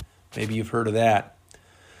family. Maybe you've heard of that.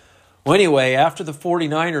 Well, anyway, after the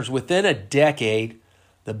 49ers, within a decade,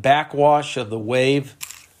 the backwash of the wave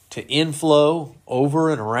to inflow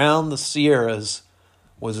over and around the Sierras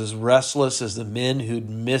was as restless as the men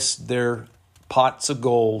who'd missed their pots of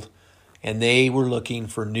gold, and they were looking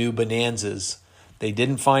for new bonanzas. They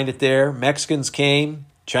didn't find it there. Mexicans came,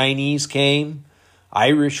 Chinese came,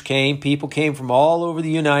 Irish came, people came from all over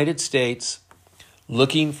the United States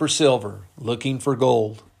looking for silver, looking for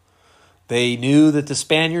gold. They knew that the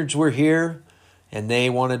Spaniards were here, and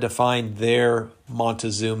they wanted to find their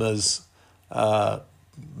Montezuma's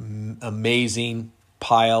amazing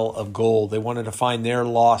pile of gold. They wanted to find their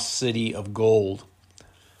lost city of gold.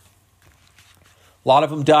 A lot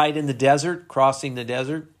of them died in the desert, crossing the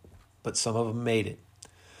desert, but some of them made it.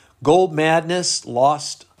 Gold madness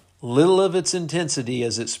lost little of its intensity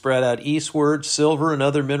as it spread out eastward. Silver and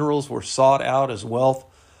other minerals were sought out as wealth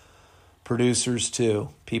producers too.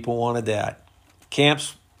 People wanted that.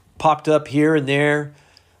 Camps popped up here and there.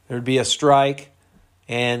 There'd be a strike,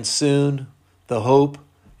 and soon the hope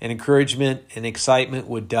and encouragement and excitement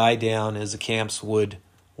would die down as the camps would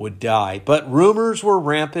die. But rumors were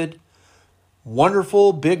rampant.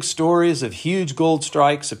 Wonderful big stories of huge gold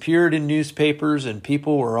strikes appeared in newspapers, and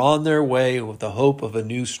people were on their way with the hope of a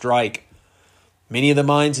new strike. Many of the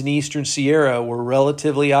mines in Eastern Sierra were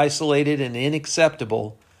relatively isolated and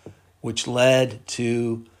inaccessible, which led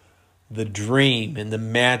to the dream and the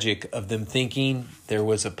magic of them thinking there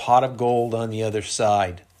was a pot of gold on the other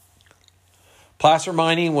side. Placer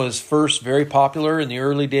mining was first very popular in the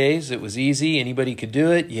early days. It was easy. Anybody could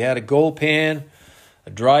do it. You had a gold pan, a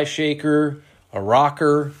dry shaker, a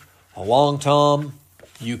rocker, a long tom.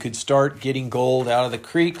 You could start getting gold out of the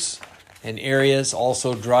creeks and areas.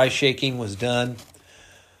 Also, dry shaking was done.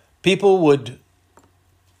 People would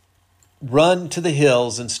run to the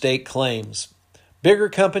hills and stake claims. Bigger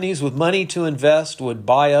companies with money to invest would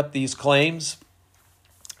buy up these claims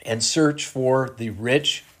and search for the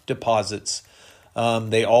rich deposits.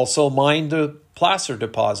 They also mined the placer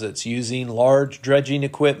deposits using large dredging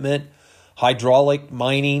equipment, hydraulic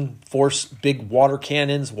mining, force big water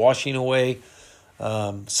cannons washing away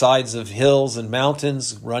sides of hills and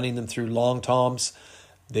mountains, running them through long toms.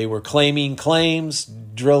 They were claiming claims,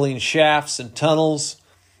 drilling shafts and tunnels,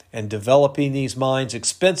 and developing these mines.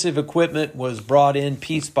 Expensive equipment was brought in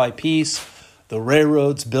piece by piece. The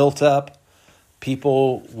railroads built up.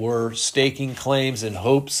 People were staking claims in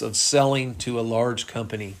hopes of selling to a large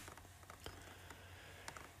company.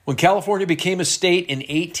 When California became a state in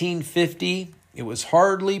 1850, it was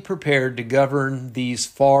hardly prepared to govern these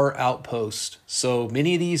far outposts. So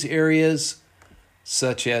many of these areas,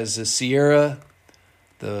 such as the Sierra,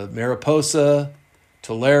 the Mariposa,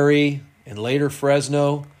 Tulare, and later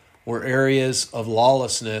Fresno, were areas of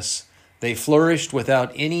lawlessness. They flourished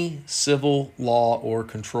without any civil law or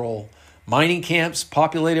control. Mining camps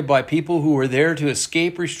populated by people who were there to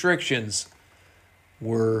escape restrictions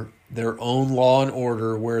were their own law and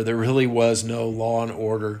order, where there really was no law and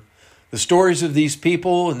order. The stories of these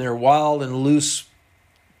people and their wild and loose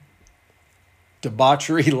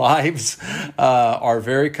debauchery lives are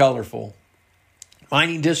very colorful.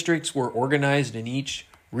 Mining districts were organized in each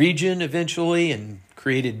region eventually and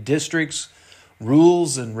created districts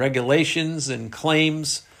rules and regulations and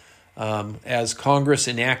claims as Congress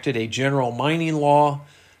enacted a general mining law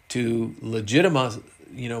to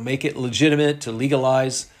make it legitimate to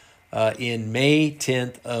legalize in May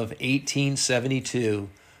 10th of 1872.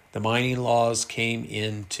 The mining laws came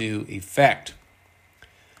into effect.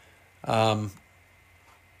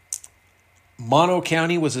 Mono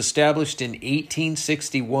County was established in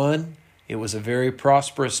 1861. It was a very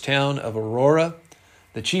prosperous town of Aurora.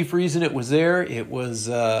 The chief reason it was there, it was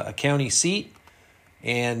a county seat,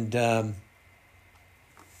 and the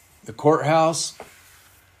courthouse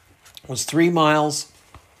was 3 miles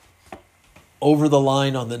over the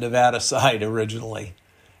line on the Nevada side originally.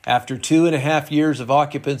 After 2.5 years of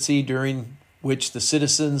occupancy, during which the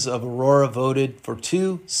citizens of Aurora voted for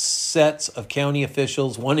 2 sets of county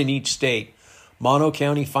officials, one in each state, Mono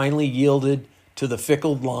County finally yielded to the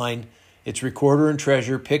fickle line. Its recorder and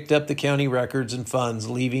treasurer picked up the county records and funds,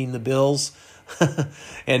 leaving the bills,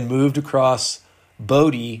 and moved across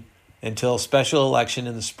Bodie until a special election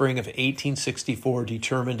in the spring of 1864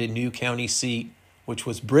 determined a new county seat, which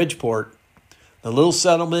was Bridgeport, the little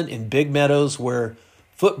settlement in Big Meadows where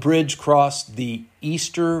footbridge crossed the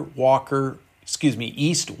East Walker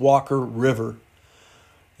River.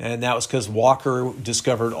 And that was because Walker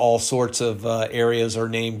discovered all sorts of areas are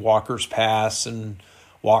named Walker's Pass and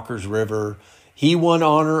Walker's River. He won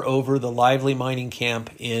honor over the lively mining camp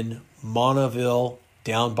in Monoville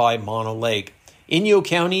down by Mono Lake. Inyo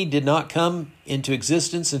County did not come into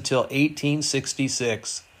existence until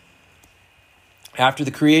 1866, after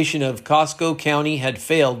the creation of Costco County had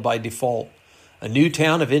failed by default. A new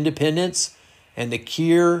town of Independence and the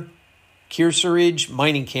Kearsarge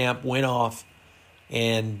mining camp went off,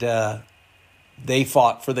 and they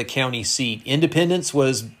fought for the county seat. Independence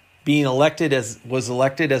was elected as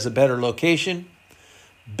a better location.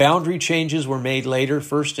 Boundary changes were made later.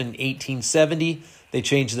 First in 1870, they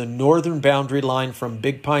changed the northern boundary line from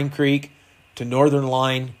Big Pine Creek to northern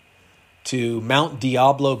line to Mount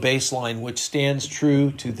Diablo baseline, which stands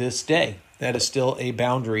true to this day. That is still a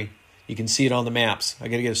boundary. You can see it on the maps. I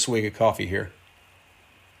got to get a swig of coffee here.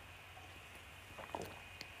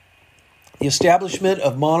 The establishment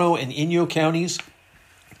of Mono and Inyo counties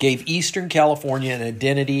gave Eastern California an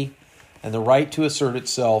identity and the right to assert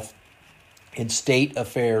itself in state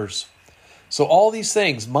affairs. So all these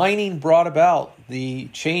things, mining brought about the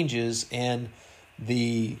changes and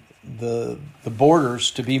the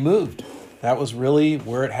borders to be moved. That was really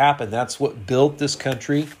where it happened. That's what built this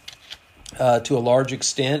country to a large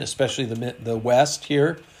extent, especially the West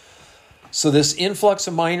here. So this influx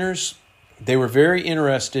of miners, they were very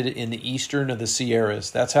interested in the eastern of the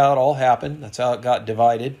Sierras. That's how it all happened. That's how it got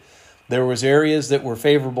divided. There was areas that were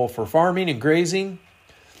favorable for farming and grazing.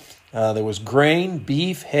 There was grain,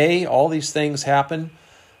 beef, hay, all these things happened.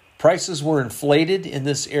 Prices were inflated in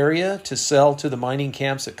this area to sell to the mining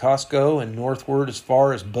camps at Costco and northward as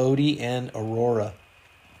far as Bodie and Aurora.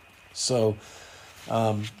 So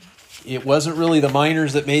it wasn't really the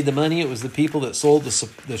miners that made the money. It was the people that sold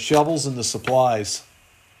the shovels and the supplies.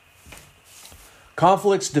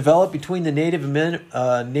 Conflicts developed between the Native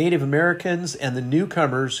Americans and the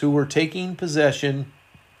newcomers who were taking possession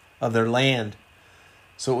of their land.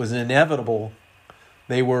 So it was inevitable.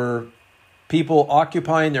 They were people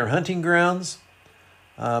occupying their hunting grounds,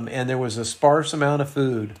 and there was a sparse amount of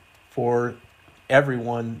food for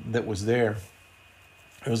everyone that was there.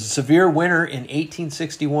 There was a severe winter in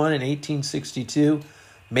 1861 and 1862,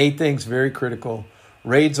 made things very critical.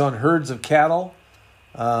 Raids on herds of cattle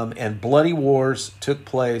and bloody wars took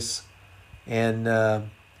place, and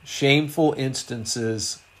shameful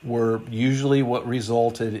instances were usually what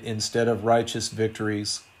resulted instead of righteous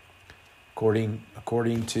victories, according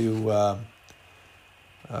to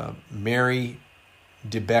Mary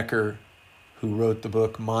DeBecker, who wrote the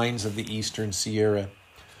book Mines of the Eastern Sierra.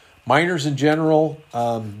 Miners in general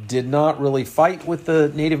did not really fight with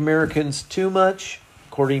the Native Americans too much,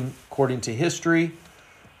 according to history.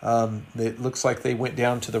 It looks like they went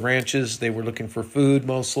down to the ranches. They were looking for food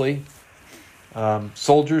mostly.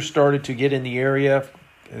 Soldiers started to get in the area,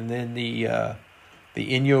 and then the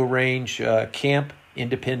Inyo Range Camp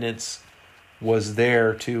Independence was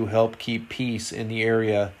there to help keep peace in the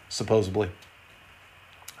area, supposedly.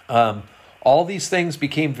 All these things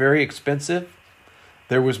became very expensive.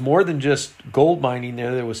 There was more than just gold mining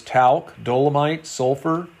there. There was talc, dolomite,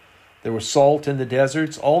 sulfur. There was salt in the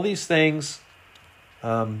deserts. All these things,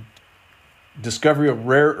 discovery of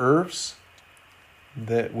rare earths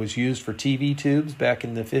that was used for TV tubes back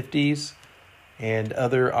in the 50s, and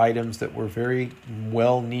other items that were very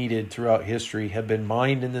well needed throughout history have been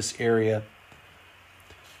mined in this area.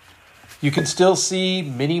 You can still see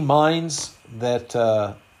many mines that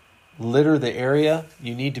litter the area.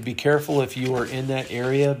 You need to be careful if you are in that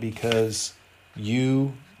area because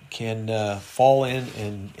you can fall in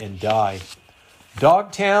and die.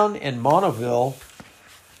 Dogtown and Monoville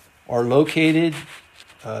are located.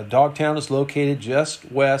 Dogtown is located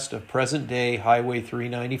just west of present-day Highway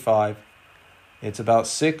 395. It's about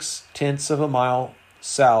 0.6 of a mile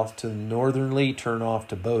south to the northerly turnoff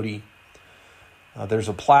to Bodie. There's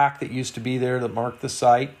a plaque that used to be there that marked the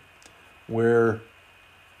site where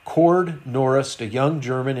Cord Norris, a young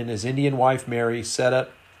German, and his Indian wife Mary set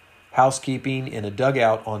up housekeeping in a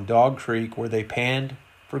dugout on Dog Creek where they panned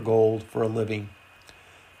for gold for a living.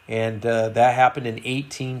 And that happened in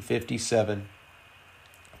 1857.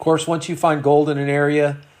 Of course, once you find gold in an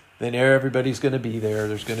area, then everybody's going to be there.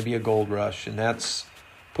 There's going to be a gold rush, and that's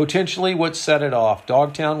potentially what set it off.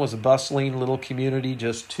 Dogtown was a bustling little community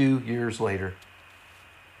just 2 years later.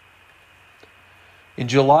 In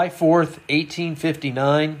July 4th,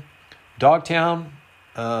 1859, Dogtown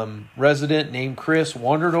resident named Chris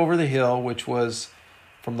wandered over the hill, which was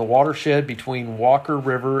from the watershed between Walker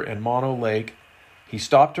River and Mono Lake. He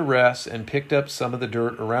stopped to rest and picked up some of the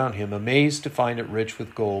dirt around him, amazed to find it rich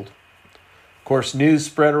with gold. Of course, news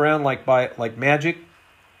spread around like magic,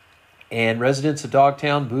 and residents of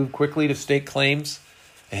Dogtown moved quickly to stake claims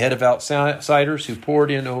ahead of outsiders who poured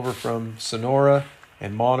in over from Sonora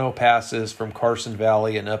and Mono passes from Carson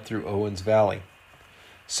Valley and up through Owens Valley.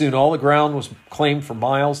 Soon all the ground was claimed for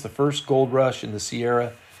miles. The first gold rush in the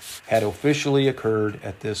Sierra had officially occurred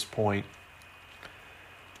at this point.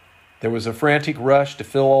 There was a frantic rush to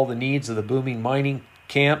fill all the needs of the booming mining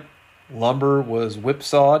camp. Lumber was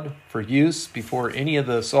whipsawed for use before any of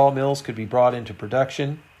the sawmills could be brought into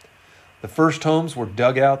production. The first homes were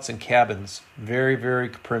dugouts and cabins, very, very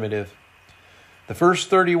primitive. The first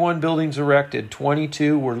 31 buildings erected,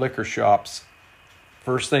 22 were liquor shops.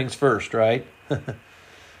 First things first, right?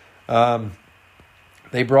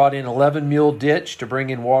 They brought in 11-mule ditch to bring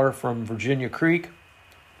in water from Virginia Creek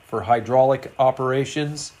for hydraulic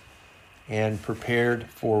operations and prepared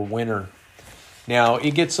for winter. Now,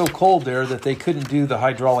 it gets so cold there that they couldn't do the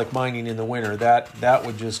hydraulic mining in the winter. That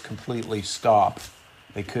would just completely stop.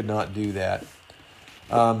 They could not do that.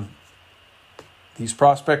 These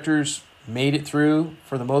prospectors made it through,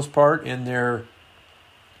 for the most part, in their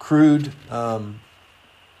crude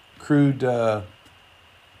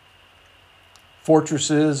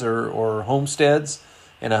fortresses or homesteads,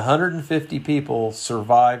 and 150 people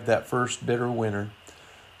survived that first bitter winter.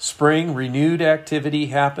 Spring, renewed activity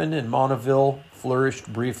happened, and Monoville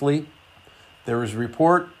flourished briefly. There was a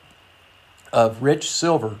report of rich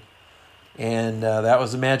silver, and that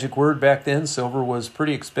was a magic word back then. Silver was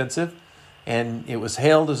pretty expensive, and it was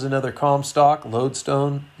hailed as another Comstock.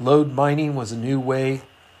 Lode mining was a new way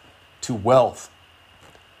to wealth.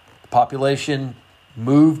 The population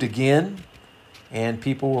moved again, and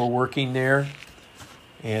people were working there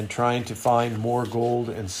and trying to find more gold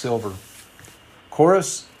and silver.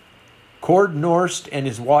 Cord Norst and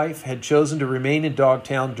his wife had chosen to remain in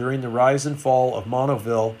Dogtown during the rise and fall of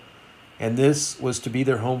Monoville, and this was to be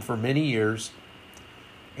their home for many years.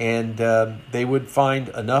 And they would find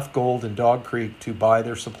enough gold in Dog Creek to buy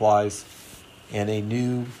their supplies and a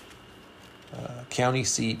new county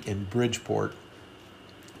seat in Bridgeport.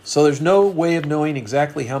 So there's no way of knowing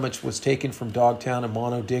exactly how much was taken from Dogtown and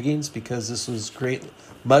Mono diggings because this was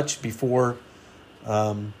much before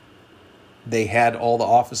they had all the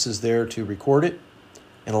offices there to record it,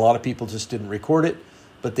 and a lot of people just didn't record it.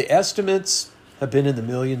 But the estimates have been in the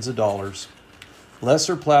millions of dollars.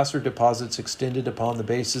 Lesser placer deposits extended upon the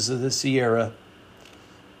bases of the Sierra.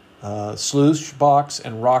 Sluice box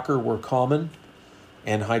and rocker were common,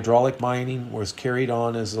 and hydraulic mining was carried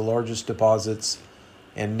on as the largest deposits,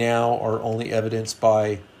 and now are only evidenced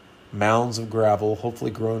by mounds of gravel,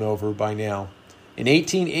 hopefully grown over by now. In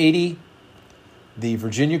 1880, the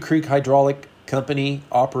Virginia Creek Hydraulic Company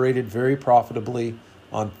operated very profitably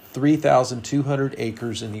on 3,200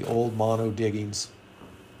 acres in the old Mono diggings.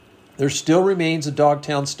 There still remains a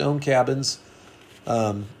Dogtown stone cabins.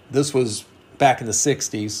 This was back in the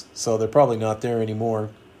 60s, so they're probably not there anymore.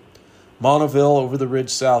 Monoville over the ridge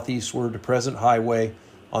southeastward to present highway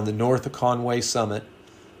on the north of Conway Summit.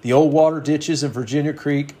 The old water ditches in Virginia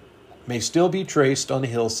Creek may still be traced on the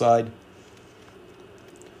hillside.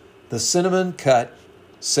 The Cinnamon Cut,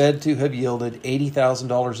 said to have yielded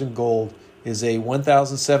 $80,000 in gold, is a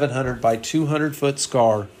 1,700 by 200 foot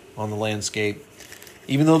scar on the landscape.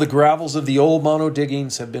 Even though the gravels of the old Mono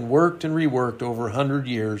diggings have been worked and reworked over 100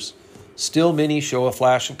 years, still many show a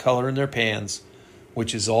flash of color in their pans,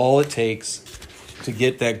 which is all it takes to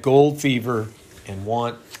get that gold fever and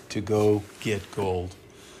want to go get gold.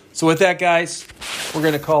 So with that, guys, we're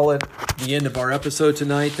going to call it the end of our episode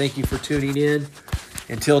tonight. Thank you for tuning in.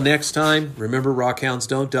 Until next time, remember, rockhounds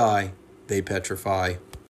don't die, they petrify.